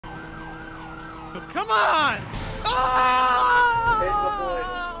Come on!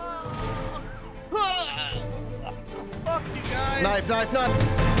 Fuck you guys! Knife, knife, knife!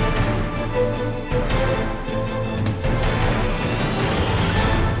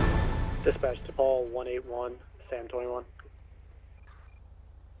 Dispatch to Paul 181, Sam 21.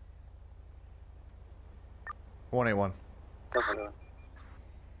 181.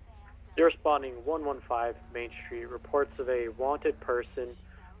 You're responding 115 Main Street. Reports of a wanted person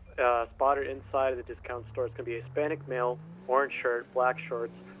spotted inside of the discount store. It's going to be a Hispanic male, orange shirt, black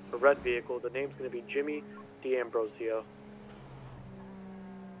shorts, a red vehicle. The name's going to be Jimmy D'Ambrosio.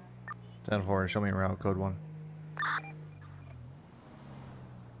 10-4, show me route, code 1.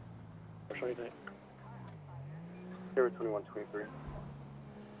 I'll show you tonight. 2123.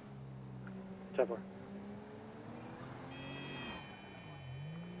 10-4.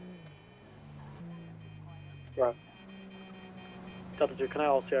 Right. Delta 2, can I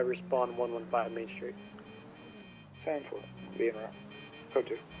also have respond 115 Main Street? 10-4, be in route. Code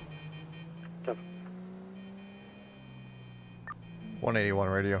 2. 10-4. 181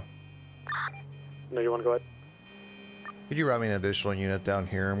 radio. No, you want to go ahead? Could you route me an additional unit down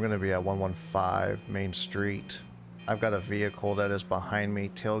here? I'm going to be at 115 Main Street. I've got a vehicle that is behind me,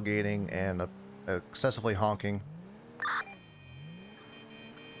 tailgating and excessively honking.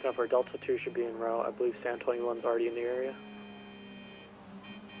 10-4, Delta 2 should be in route. I believe Sam 21's already in the area.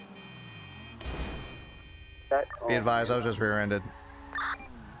 Be advised, I was just rear-ended.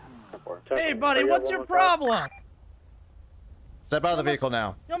 Hey, buddy, what's your problem? Step out of the vehicle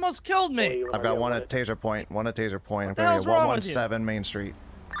now. You almost killed me. I've got one at taser point. One at taser point. I'm What the going to hell's be wrong at with you? 117 Main Street.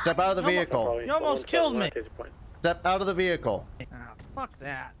 Step out of the vehicle. You almost killed me. Step out of the vehicle. Oh, fuck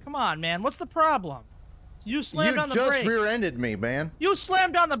that. Come on, man. What's the problem? You slammed You on the just brakes. rear-ended me, man. You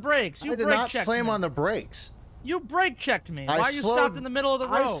slammed on the brakes. You I did brake not checked slam me. on the brakes. You brake checked me. Why you stopped in the middle of the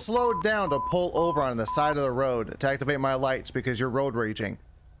road? I slowed down to pull over on the side of the road to activate my lights because you're road raging.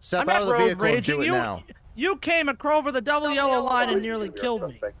 Step I'm out not of the road vehicle raging. and do it now. You came over the double yellow line and nearly killed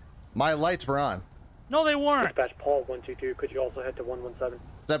me. My lights were on. No, they weren't. Dispatch Paul 122. Could you also head to 117?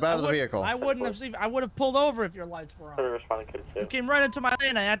 Step out of the vehicle. I wouldn't have seen. I would have pulled over if your lights were on. Responding code 2. You came right into my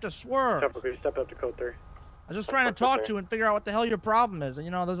lane. I had to swerve. Could you step up to code 3? I was just trying to talk to you and figure out what the hell your problem is. And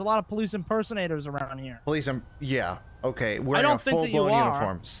you know, there's a lot of police impersonators around here. Police, yeah, okay. Wearing a full-blown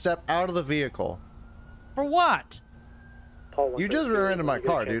uniform. Step out of the vehicle. For what? You just rear-ended my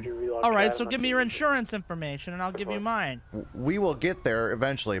car, dude. All right, so give me your insurance information and I'll give you mine. We will get there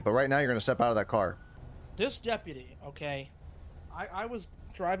eventually, but right now you're gonna step out of that car. This deputy, okay, I was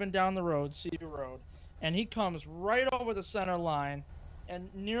driving down the road, Seaview Road, and he comes right over the center line and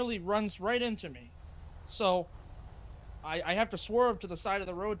nearly runs right into me. So I have to swerve to the side of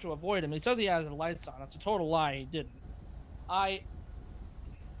the road to avoid him. He says he has the lights on. That's a total lie. He didn't.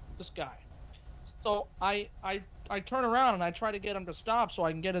 This guy. So I turn around and I try to get him to stop so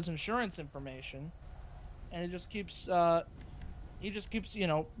I can get his insurance information, and he just keeps you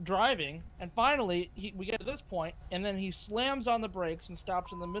know, driving. And finally we get to this point, and then he slams on the brakes and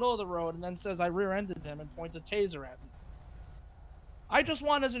stops in the middle of the road and then says I rear-ended him and points a taser at me. I just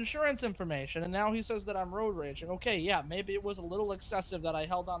want his insurance information, and now he says that I'm road raging. Okay, yeah, maybe it was a little excessive that I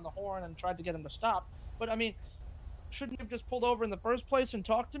held on the horn and tried to get him to stop, but I mean, shouldn't you have just pulled over in the first place and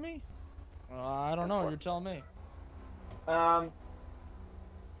talked to me? I don't know. You tell me.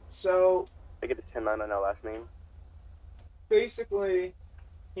 So I get the 10-9 on our last name. basically,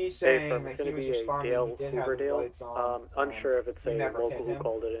 he's saying It's that going he to was be a responding. Dale He did have the Hooverdale. lights on. Unsure if it's you a never local hit who him.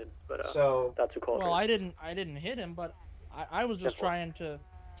 called it in, but So that's who called Well, it. I didn't hit him, but I was just trying to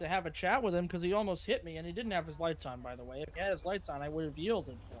have a chat with him because he almost hit me, and he didn't have his lights on, by the way. If he had his lights on, I would have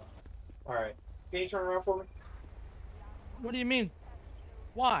yielded for him. all right, can you turn around for me? What do you mean?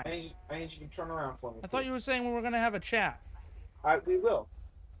 Why? I need you to turn around for me. I thought you were saying we were going to have a chat. We will.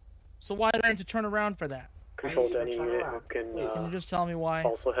 So why did I need to turn around for that? Control I to need any you to turn unit around, who can please. Can you just tell me why?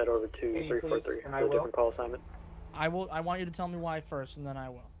 also head over to Can you 343 please? And I for a will. different call assignment. I want you to tell me why first, and then I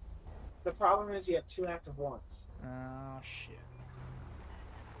will. The problem is you have two active ones. Oh, shit.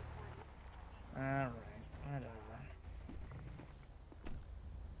 Alright, whatever.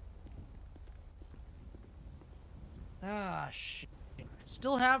 Ah, shit.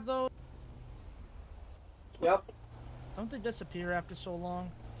 Still have those? Yep. Don't they disappear after so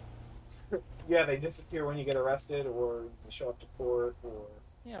long? Yeah, they disappear when you get arrested or you show up to court or.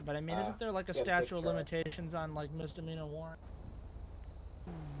 Yeah, but I mean, isn't there like a yeah, statute of take care. limitations on like misdemeanor warrant?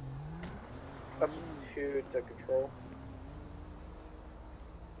 Substitute to control.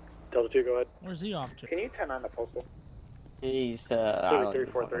 Delta 2, go ahead. Where's he off to? Can you turn on the postal? He's, I don't even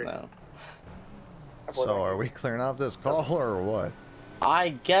 343. know. So are we clearing off this call or what? I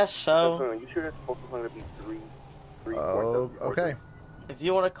guess so. You sure it's supposed to be 3? Oh, okay. If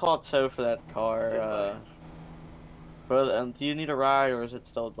you want to call tow for that car, but do you need a ride or is it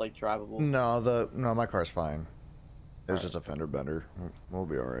still like drivable? No, my car's fine. It's just a fender bender. We'll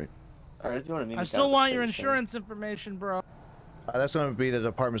be all right. All right, do you want to meet I me still down at the want your station? insurance information, bro. That's going to be the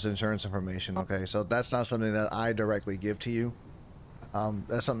department's insurance information. Okay, so that's not something that I directly give to you.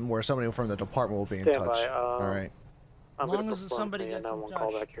 That's something where somebody from the department will be in Stand touch. by, all right. I'm As long gonna as perform somebody a gets in 911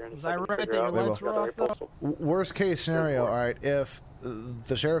 call touch. back here in a Was I second to right figure that your out lights whether were off, they're though? postal. Worst case scenario, all right, if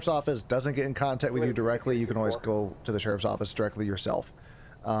the sheriff's office doesn't get in contact with you directly, you can always go to the sheriff's office directly yourself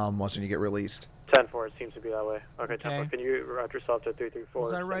once you get released. 10-4, it seems to be that way. Okay, Okay. 10-4, can you route yourself to 334?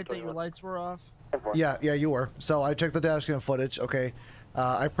 Was I right that your lights were off? Yeah, you were. So I checked the dash cam footage. Okay,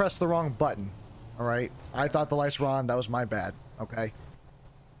 I pressed the wrong button. All right, I thought the lights were on. That was my bad. Okay.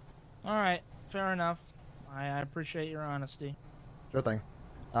 All right, fair enough. I appreciate your honesty. Sure thing.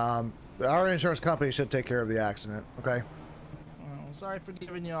 Our insurance company should take care of the accident. Okay. Well, sorry for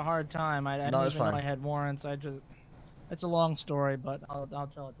giving you a hard time. I didn't that's even know fine. I had warrants. It's a long story, but I'll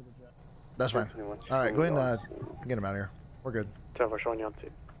tell it to the judge. That's fine. All right, go ahead and get him out of here. We're good. 10-4, showing you on two.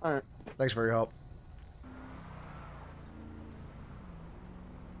 All right. Thanks for your help.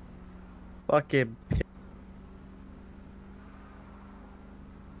 Fucking.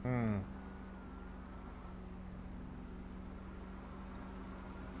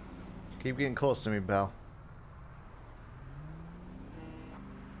 Keep getting close to me, pal.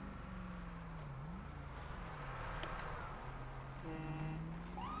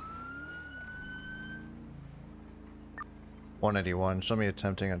 $181. Show me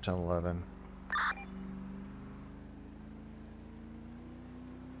attempting at 1011.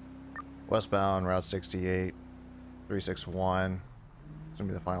 Westbound, Route 68, 361. It's gonna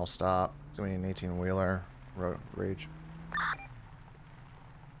be the final stop. It's gonna be an 18-wheeler. Road rage.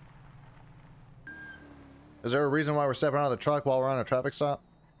 Is there a reason why we're stepping out of the truck while we're on a traffic stop?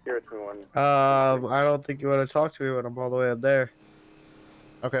 Here at 21. I don't think you want to talk to me when I'm all the way up there.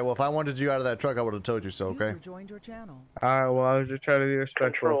 Okay, well, if I wanted you out of that truck, I would have told you so, okay? Alright, well, I was just trying to be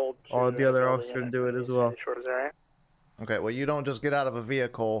respectful. All the other officers do it as well. Okay, well, you don't just get out of a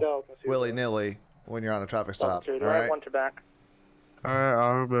vehicle willy-nilly when you're on a traffic stop, all right? One to back. Alright,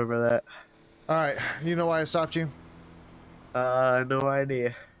 I'll remember that. All right, you know why I stopped you? No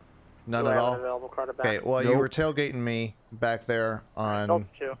idea. None at all? Okay, well, you were tailgating me back there on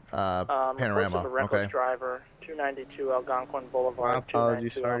Panorama, okay? Driver, 292 Algonquin Boulevard. My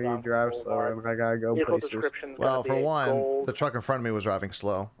apologies, sorry you drive slower, but I gotta go places. Well, for one, the truck in front of me was driving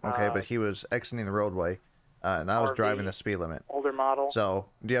slow, okay, but he was exiting the roadway, and I was RV, driving the speed limit. Older model. So,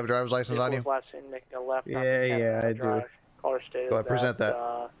 do you have a driver's license on you? Last seen making a left Yeah, I do. Caller stated Go ahead, present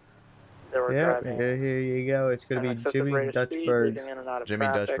that. They were Yeah, driving here you go. It's gonna an be excessive Jimmy rate of speed, Dutchberg. leaving in and out of Jimmy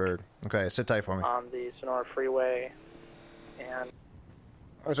traffic Dutchberg. Okay, sit tight for me. on the Sonora Freeway, and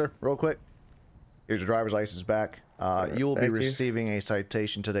All right, sir, real quick. Here's your driver's license back. You will be Thank you. receiving a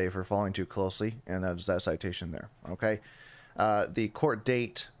citation today for following too closely, and that's that citation there, okay? The court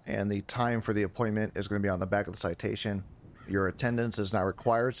date and the time for the appointment is going to be on the back of the citation. Your attendance is not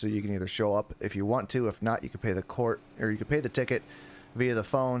required, so you can either show up if you want to. If not, you can pay the court, or you can pay the ticket via the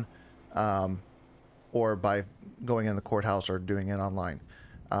phone, or by going in the courthouse or doing it online.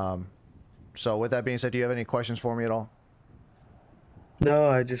 So with that being said, do you have any questions for me at all? No,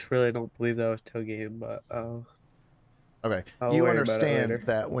 I just really don't believe that was tailgating, but Okay. I'll You worry about it understand later.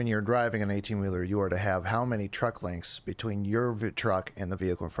 that when you're driving an 18-wheeler, you are to have how many truck lengths between your truck and the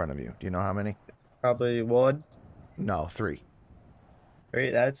vehicle in front of you? Do you know how many? probably one. No, 3.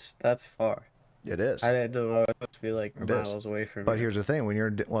 Right, that's far. It is. I didn't know I was supposed to be like It is. miles away from But you. here's the thing: when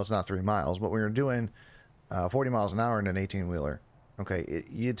you're well, it's not 3 miles, but when you're doing 40 miles an hour in an 18-wheeler, okay,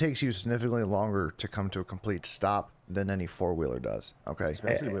 it takes you significantly longer to come to a complete stop than any 4-wheeler does. Okay.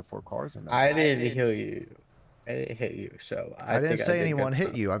 Especially with 4 cars in there. I didn't hit you. I didn't hit you, so I didn't say think anyone that's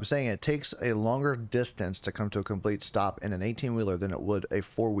hit you. I'm saying it takes a longer distance to come to a complete stop in an 18-wheeler than it would a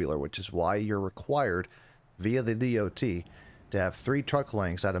 4-wheeler, which is why you're required via the DOT to have 3 truck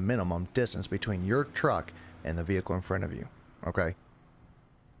lengths at a minimum distance between your truck and the vehicle in front of you. Okay.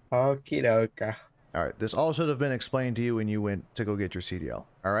 Okie dokie. All right. This all should have been explained to you when you went to go get your CDL.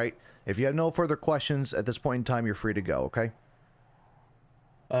 All right. If you have no further questions at this point in time, you're free to go. Okay.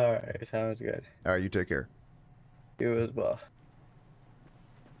 All right, sounds good. All right. You take care. You as well.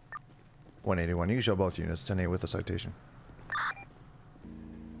 181. You can show both units 10-8 with the citation.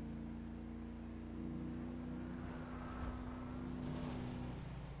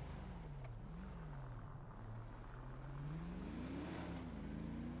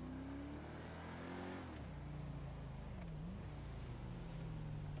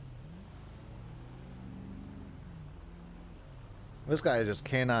 This guy just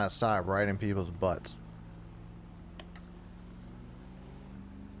cannot stop right in people's butts.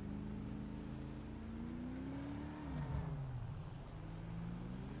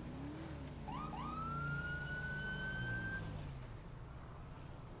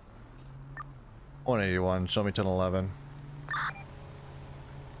 $181, show me 1011.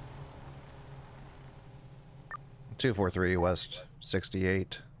 243 West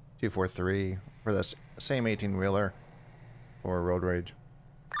 68. 243 for this same 18-wheeler or road rage.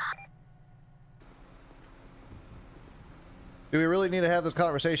 Do we really need to have this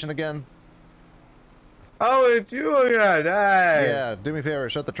conversation again? Oh, it's you again. Hey. Yeah, do me a favor,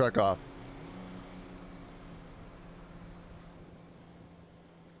 shut the truck off.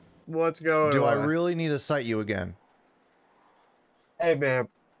 What's going on? Do I really need to cite you again? Hey, man.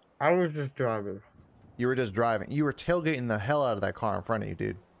 I was just driving. You were just driving. You were tailgating the hell out of that car in front of you,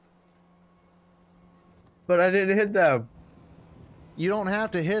 dude. But I didn't hit them. You don't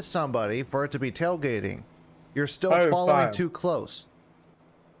have to hit somebody for it to be tailgating. You're still Oh, following fine. too close.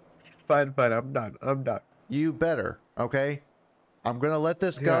 Fine, fine. I'm done. I'm done. You better, okay? I'm gonna let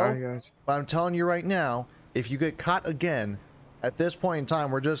this Yeah, go. I got you. But I'm telling you right now, if you get caught again, at this point in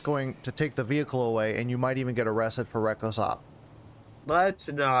time, we're just going to take the vehicle away, and you might even get arrested for reckless op. Let's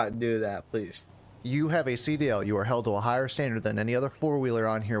not do that, please. You have a CDL. You are held to a higher standard than any other four-wheeler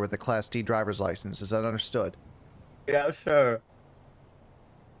on here with a Class D driver's license. Is that understood? Yeah, sure.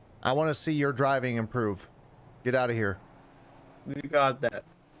 I want to see your driving improve. Get out of here. You got that.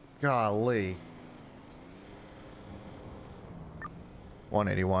 Golly.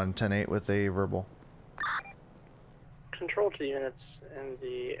 181, 10-8 with a verbal. Control to units in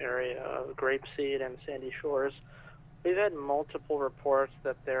the area of Grapeseed and Sandy Shores. We've had multiple reports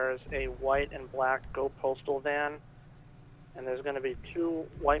that there's a white and black Go Postal van, and there's going to be two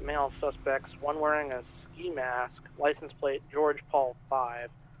white male suspects, one wearing a ski mask, license plate George Paul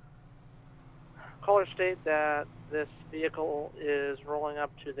 5. Callers state that this vehicle is rolling up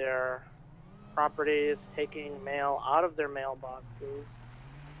to their properties, taking mail out of their mailboxes,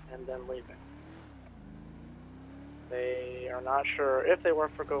 and then leaving. They are not sure if they work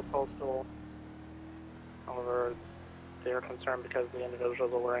for Go Postal. However, they are concerned because the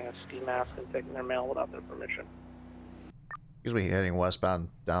individuals are wearing a ski mask and taking their mail without their permission. He's be heading westbound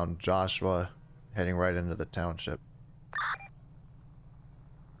down Joshua, heading right into the township.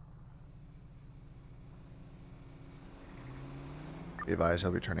 Be advised,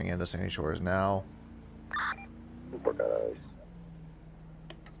 he'll be turning into Sandy Shores now.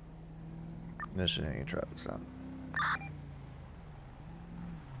 Initiating traffic stop.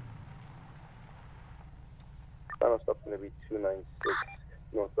 Final stop's going to be 296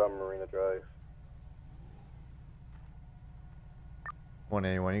 northbound Marina Drive.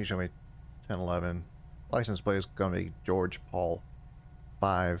 181, you can show me 1011. License plate is going to be George Paul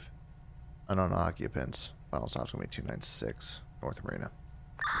 5. Unknown occupants. Final stop's going to be 296 North Marina.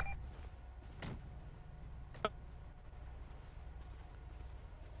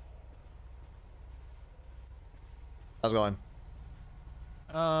 How's it going?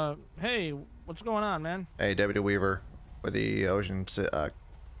 Hey, what's going on, man? Hey, Deputy Weaver with the Ocean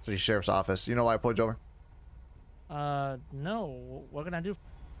City Sheriff's Office. You know why I pulled you over? No. What can I do?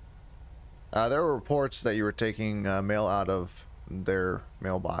 There were reports that you were taking mail out of their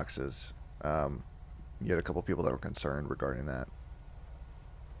mailboxes. You had a couple people that were concerned regarding that.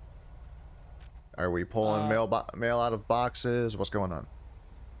 Are we pulling mail out of boxes? What's going on?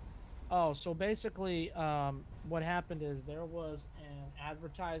 Oh, so basically, what happened is there was an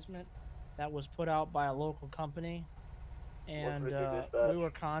advertisement that was put out by a local company, and we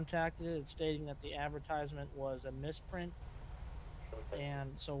were contacted stating that the advertisement was a misprint,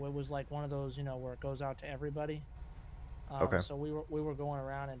 and so it was like one of those, you know, where it goes out to everybody. Okay. So we were going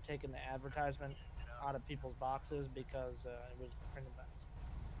around and taking the advertisement out of people's boxes because it was printed by us.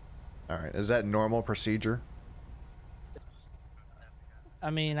 All right. Is that normal procedure? I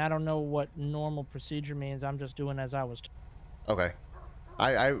mean, I don't know what normal procedure means. I'm just doing as I was told. Okay.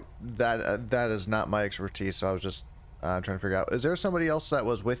 That is not my expertise, so I was just trying to figure out. Is there somebody else that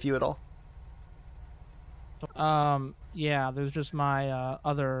was with you at all? Yeah, there's just my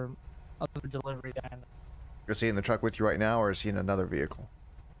other delivery guy. Is he in the truck with you right now, or is he in another vehicle?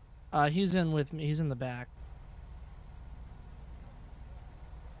 He's in with me. He's in the back.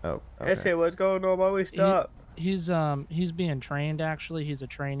 Oh, I okay. say, what's going on while we stop? He's being trained, actually. He's a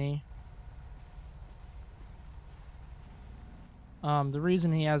trainee. The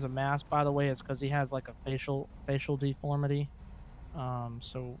reason he has a mask, by the way, is because he has like a facial deformity.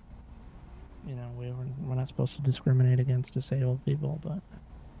 So, you know, we're not supposed to discriminate against disabled people, but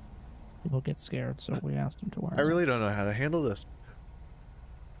people get scared, so we asked him to wear. I really don't know how to handle this.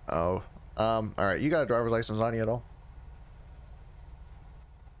 Oh. All right. You got a driver's license on you at all?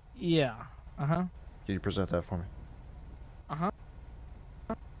 Yeah. Uh-huh. Can you present that for me? Uh-huh.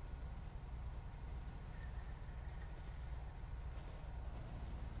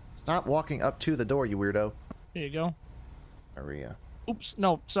 Stop walking up to the door, you weirdo. Here you go. Maria. Oops.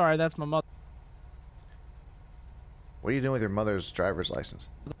 No, sorry, that's my mother. What are you doing with your mother's driver's license?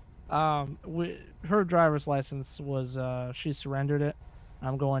 Her driver's license was, she surrendered it.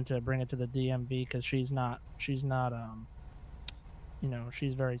 I'm going to bring it to the DMV because she's not, you know,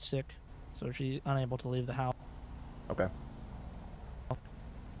 she's very sick. So she's unable to leave the house. Okay.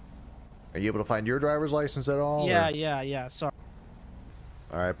 Are you able to find your driver's license at all? Yeah, or? yeah, sorry.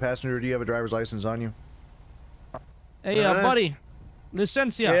 All right, passenger, do you have a driver's license on you? Hey, buddy.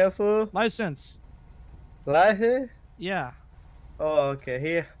 Licencia. Careful. License. License? Yeah, Oh, okay.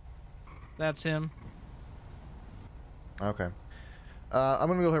 Here. that's him. Okay. I'm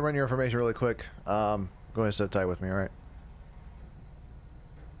going to go ahead and run your information really quick. Go ahead and sit tight with me, all right?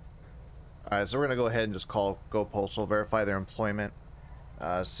 All right, so we're going to go ahead and just call Go Postal, verify their employment,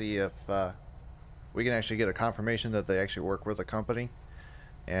 see if we can actually get a confirmation that they actually work with the company.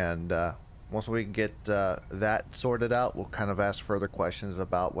 And once we get that sorted out, we'll kind of ask further questions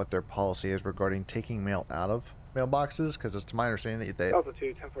about what their policy is regarding taking mail out of mailboxes, because it's to my understanding that they...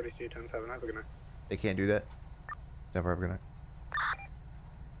 Altitude 1042, 107. Have a good night. They can't do that. Never have a good night.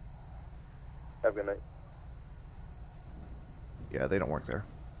 Have a good night. Yeah, they don't work there.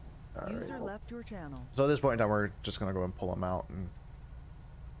 User left your channel. So at this point in time, we're just going to go and pull them out, and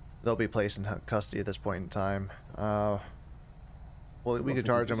they'll be placed in custody at this point in time. Well, we could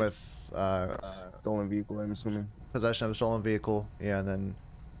charge them with Stolen vehicle, I'm assuming. possession of a stolen vehicle, yeah, and then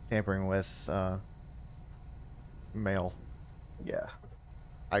tampering with mail. Yeah.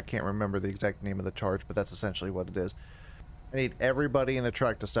 I can't remember the exact name of the charge, but that's essentially what it is. I need everybody in the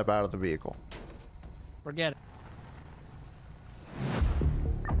truck to step out of the vehicle. Forget it.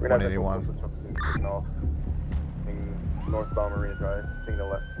 We're gonna have 181. taking off. In northbound Marina Drive, signal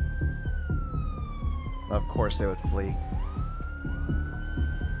left. Of course they would flee.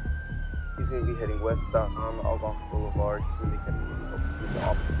 He's going to be heading westbound on Algonquin Boulevard. He's going to be heading the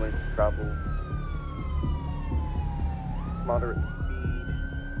opposite lane to travel. Moderate speed.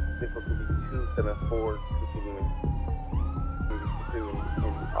 Difficulty 274, continuing in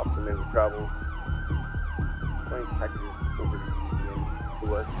opposite lane to travel. Plane packages over to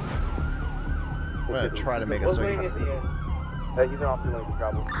us. I'm going to try to make it so you... He's in opposite lane to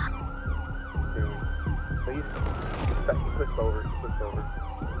travel. So he switched over,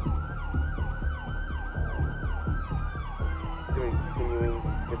 Continuing,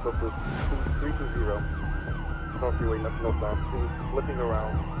 it's up to 320. North freeway, northbound. Flipping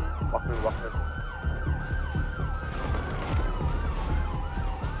around, walking.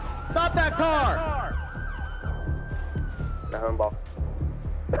 Stop that car! Now I'm off.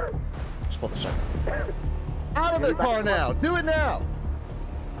 Just pull the shot. Out of the car now! Do it now!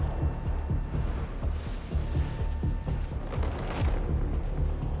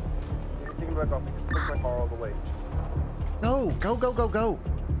 You're taking back off. You can push my car all the way. No! Go, go, go, go!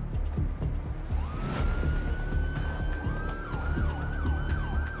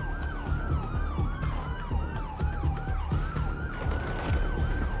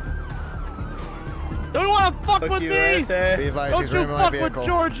 Don't you want to fuck with you, me? SA. Be advised, Don't she's you ramming my fuck with vehicle.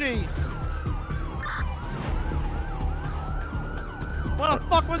 Georgie? Wanna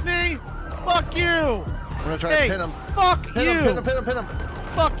fuck with me? Fuck you! I'm gonna try Hey, to pin him. fuck Pin you! him, pin him.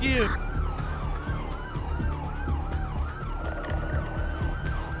 Fuck you!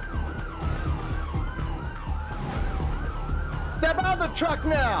 Step out of the truck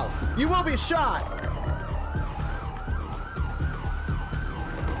now! You will be shot!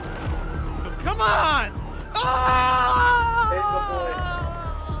 Come on!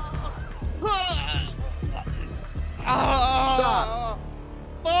 Stop!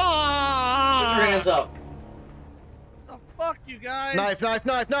 Put your hands up. Oh, fuck you guys!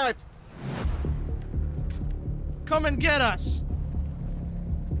 Knife! Come and get us!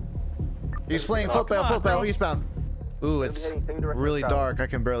 He's fleeing, Oh, come on, footbound, bro. eastbound. Ooh, it's really dark. I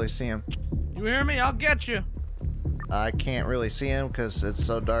can barely see him. You hear me? I'll get you. I can't really see him because it's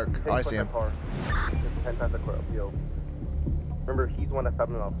so dark. Oh, I see him. Remember, he's the one that's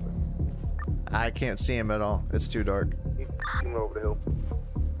having an officer. I can't see him at all. It's too dark. He's moving over the hill.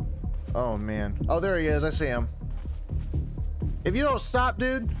 Oh, man. Oh, there he is. I see him. If you don't stop,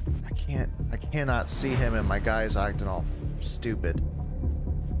 dude, I cannot see him and my guy's acting all stupid.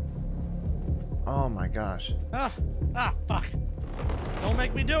 Oh, my gosh. Fuck. Don't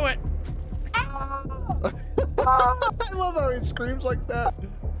make me do it. I love how he screams like that.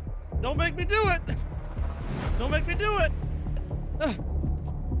 Don't make me do it! Don't make me do it!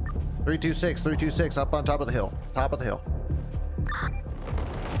 326 up on top of the hill. Top of the hill.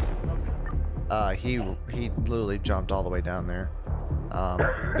 He literally jumped all the way down there.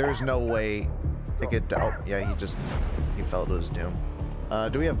 There's no way to get down. Oh, yeah, he fell to his doom.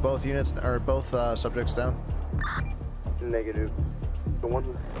 Do we have both units or both subjects down? Negative. The one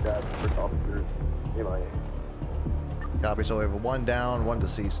who stabbed first officer is MIA. Copy. So we have one down, one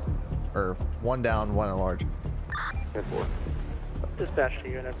deceased, or one down, one at large. 10-4. Dispatch to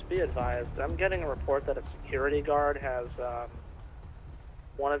units, be advised. I'm getting a report that a security guard has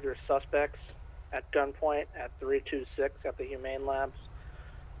one of your suspects at gunpoint at 326 at the Humane Labs.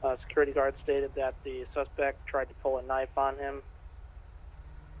 Security guard stated that the suspect tried to pull a knife on him,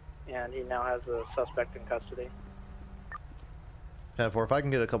 and he now has the suspect in custody. 10-4. If I can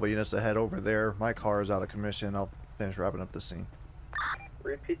get a couple units to head over there, my car is out of commission. I'll finish wrapping up the scene.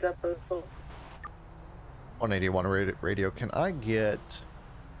 Repeat that, please. 181 radio. Can I get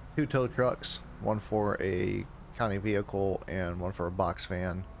 2 tow trucks, one for a county vehicle and one for a box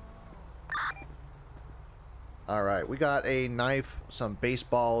van? All right, we got a knife, some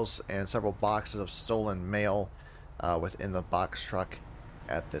baseballs, and several boxes of stolen mail within the box truck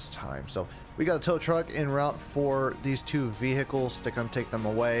at this time. So we got a tow truck en route for these 2 vehicles to come take them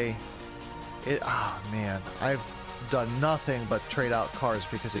away. Oh man, I've done nothing but trade out cars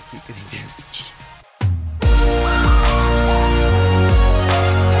because they keep getting damaged.